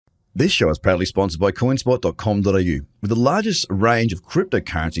This show is proudly sponsored by coinspot.com.au, with the largest range of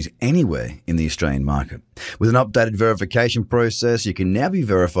cryptocurrencies anywhere in the Australian market. With an updated verification process, you can now be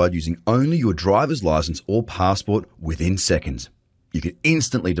verified using only your driver's license or passport within seconds. You can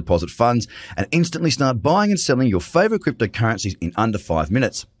instantly deposit funds and instantly start buying and selling your favourite cryptocurrencies in under 5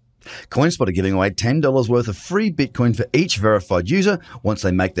 minutes. CoinSpot are giving away $10 worth of free Bitcoin for each verified user once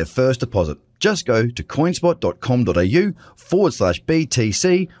they make their first deposit. Just go to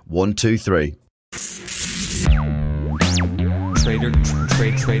coinspot.com.au/BTC123.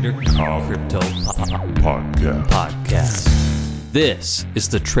 Trader Crypto Podcast. This is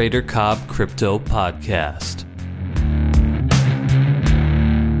the Trader Cobb Crypto Podcast.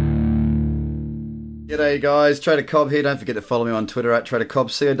 G'day guys, Trader Cobb here. Don't forget to follow me on Twitter at Trader Cobb,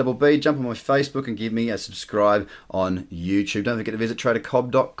 COBB. Jump on my Facebook and give me a subscribe on YouTube. Don't forget to visit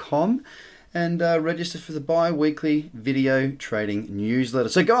tradercobb.com and register for the bi-weekly video trading newsletter.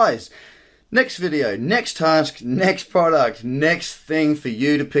 So guys, next video, next task, next product, next thing for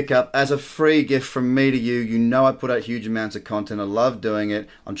you to pick up as a free gift from me to you. You know I put out huge amounts of content. I love doing it.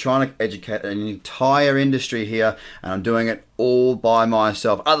 I'm trying to educate an entire industry here, and I'm doing it all by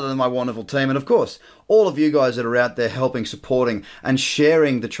myself, other than my wonderful team. And of course, all of you guys that are out there helping, supporting, and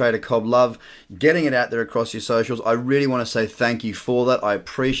sharing the Trader Cobb love, getting it out there across your socials. I really want to say thank you for that. I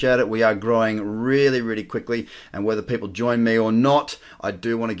appreciate it. We are growing really, really quickly. And whether people join me or not, I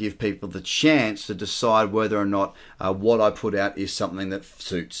do want to give people the chance to decide whether or not what I put out is something that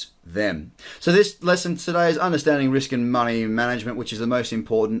suits them. So this lesson today is understanding risk and money management, which is the most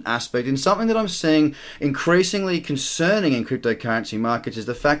important aspect. And something that I'm seeing increasingly concerning in cryptocurrency markets is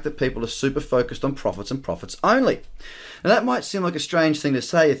the fact that people are super focused on profits and profits only. Now that might seem like a strange thing to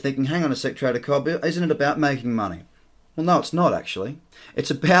say. You're thinking, hang on a sec, Trader Cobb, isn't it about making money? Well, no, it's not actually.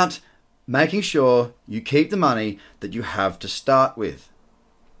 It's about making sure you keep the money that you have to start with.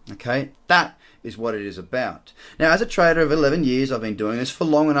 Okay, that is what it is about. Now, as a trader of 11 years, I've been doing this for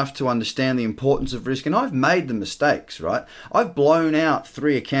long enough to understand the importance of risk, and I've made the mistakes, right? I've blown out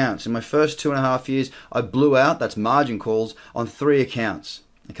 3 accounts. In my first 2.5 years, I blew out, that's margin calls, on 3 accounts.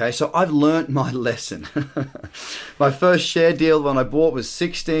 Okay, so I've learnt my lesson. My first share deal when I bought was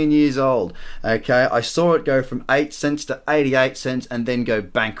 16 years old. Okay, I saw it go from 8 cents to 88 cents and then go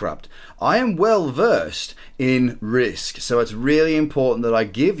bankrupt. I am well versed in risk, so it's really important that I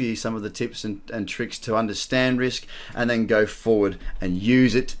give you some of the tips and tricks to understand risk and then go forward and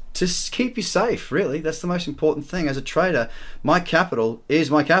use it to keep you safe, really. That's the most important thing. As a trader, my capital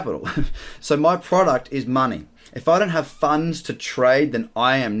is my capital. So my product is money. If I don't have funds to trade, then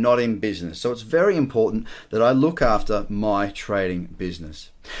I am not in business. So it's very important that I look after my trading business.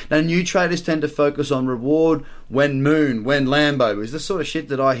 Now, new traders tend to focus on reward, when moon, when Lambo. Is this sort of shit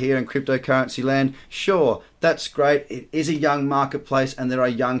that I hear in cryptocurrency land? Sure, that's great. It is a young marketplace and there are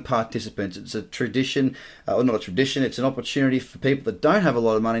young participants. It's a tradition, or not a tradition, it's an opportunity for people that don't have a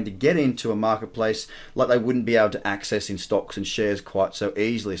lot of money to get into a marketplace like they wouldn't be able to access in stocks and shares quite so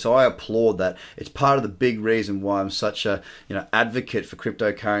easily. So I applaud that. It's part of the big reason why I'm such a advocate for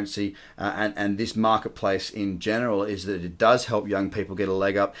cryptocurrency and this marketplace in general, is that it does help young people get a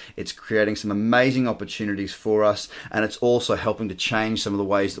leg up. It's creating some amazing opportunities for us, and it's also helping to change some of the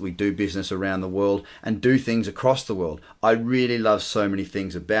ways that we do business around the world and do things across the world. I really love so many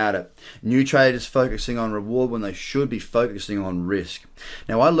things about it. New traders focusing on reward when they should be focusing on risk.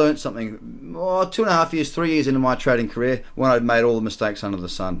 Now, I learned something 2.5 years, 3 years into my trading career when I'd made all the mistakes under the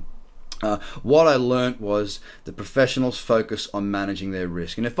sun. What I learnt was the professionals focus on managing their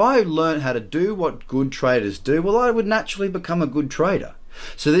risk. And if I learned how to do what good traders do, well, I would naturally become a good trader.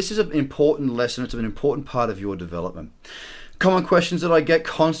 So this is an important lesson. It's an important part of your development. Common questions that I get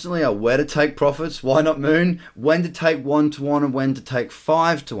constantly are where to take profits, why not moon, when to take 1-to-1 and when to take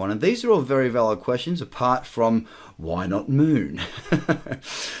 5-to-1. And these are all very valid questions apart from why not moon?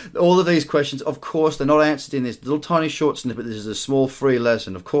 All of these questions, of course, they're not answered in this little tiny short snippet. This is a small free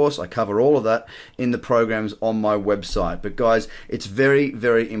lesson. Of course, I cover all of that in the programs on my website. But guys, it's very,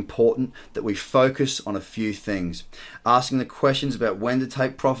 very important that we focus on a few things. Asking the questions about when to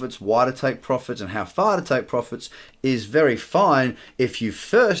take profits, why to take profits, and how far to take profits is very fine if you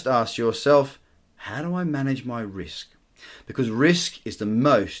first ask yourself, how do I manage my risk? Because risk is the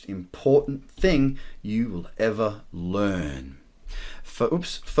most important thing you will ever learn.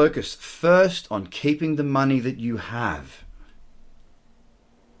 Focus first on keeping the money that you have.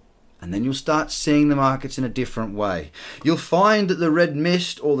 And then you'll start seeing the markets in a different way. You'll find that the red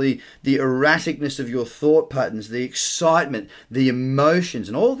mist or the erraticness of your thought patterns, the excitement, the emotions,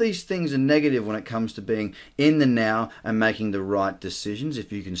 and all these things are negative when it comes to being in the now and making the right decisions.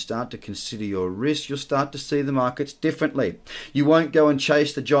 If you can start to consider your risk, you'll start to see the markets differently. You won't go and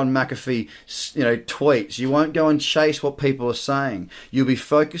chase the John McAfee, tweets. You won't go and chase what people are saying. You'll be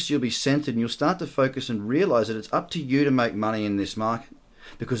focused, you'll be centered, and you'll start to focus and realize that it's up to you to make money in this market,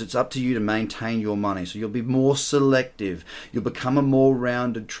 because it's up to you to maintain your money. So you'll be more selective. You'll become a more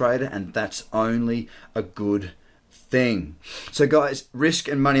rounded trader, and that's only a good thing. So guys, risk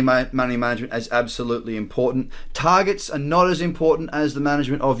and money management is absolutely important. Targets are not as important as the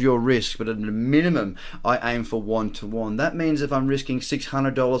management of your risk, but at a minimum, I aim for 1-to-1. That means if I'm risking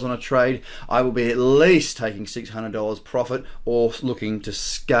 $600 on a trade, I will be at least taking $600 profit or looking to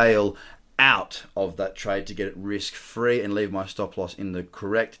scale out of that trade to get it risk-free and leave my stop loss in the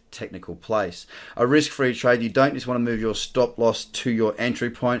correct technical place. A risk-free trade, you don't just want to move your stop loss to your entry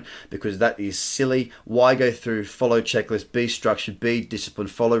point, because that is silly. Why go through, follow checklists, be structured, be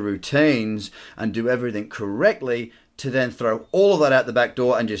disciplined, follow routines, and do everything correctly to then throw all of that out the back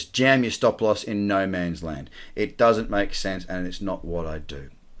door and just jam your stop loss in no man's land? It doesn't make sense, and it's not what I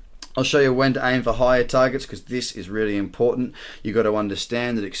do. I'll show you when to aim for higher targets, because this is really important. You've got to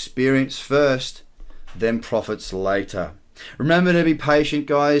understand that experience first, then profits later. Remember to be patient,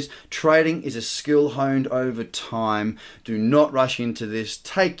 guys. Trading is a skill honed over time. Do not rush into this.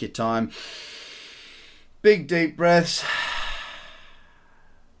 Take your time. Big deep breaths.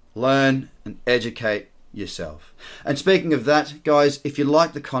 Learn and educate yourself. And speaking of that, guys, if you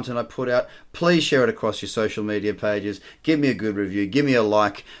like the content I put out, please share it across your social media pages. Give me a good review. Give me a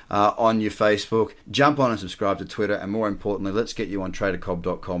like on your Facebook. Jump on and subscribe to Twitter. And more importantly, let's get you on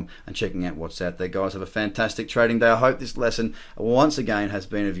tradercobb.com and checking out what's out there, guys. Have a fantastic trading day. I hope this lesson once again has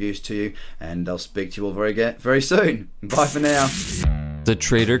been of use to you, and I'll speak to you all very soon. Bye for now. The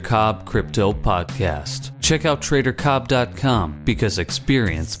Trader Cobb Crypto Podcast. Check out tradercobb.com, because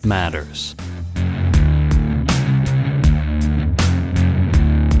experience matters.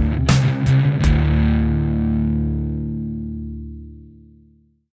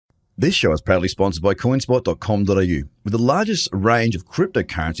 This show is proudly sponsored by coinspot.com.au, with the largest range of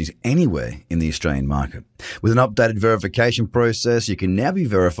cryptocurrencies anywhere in the Australian market. With an updated verification process, you can now be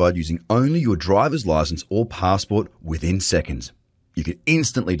verified using only your driver's license or passport within seconds. You can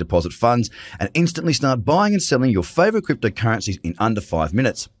instantly deposit funds and instantly start buying and selling your favorite cryptocurrencies in under 5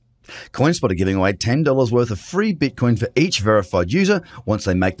 minutes. CoinSpot are giving away $10 worth of free Bitcoin for each verified user once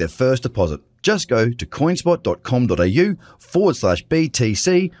they make their first deposit. Just go to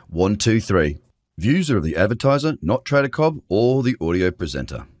coinspot.com.au/BTC123. Views are of the advertiser, not Trader Cobb or the audio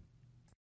presenter.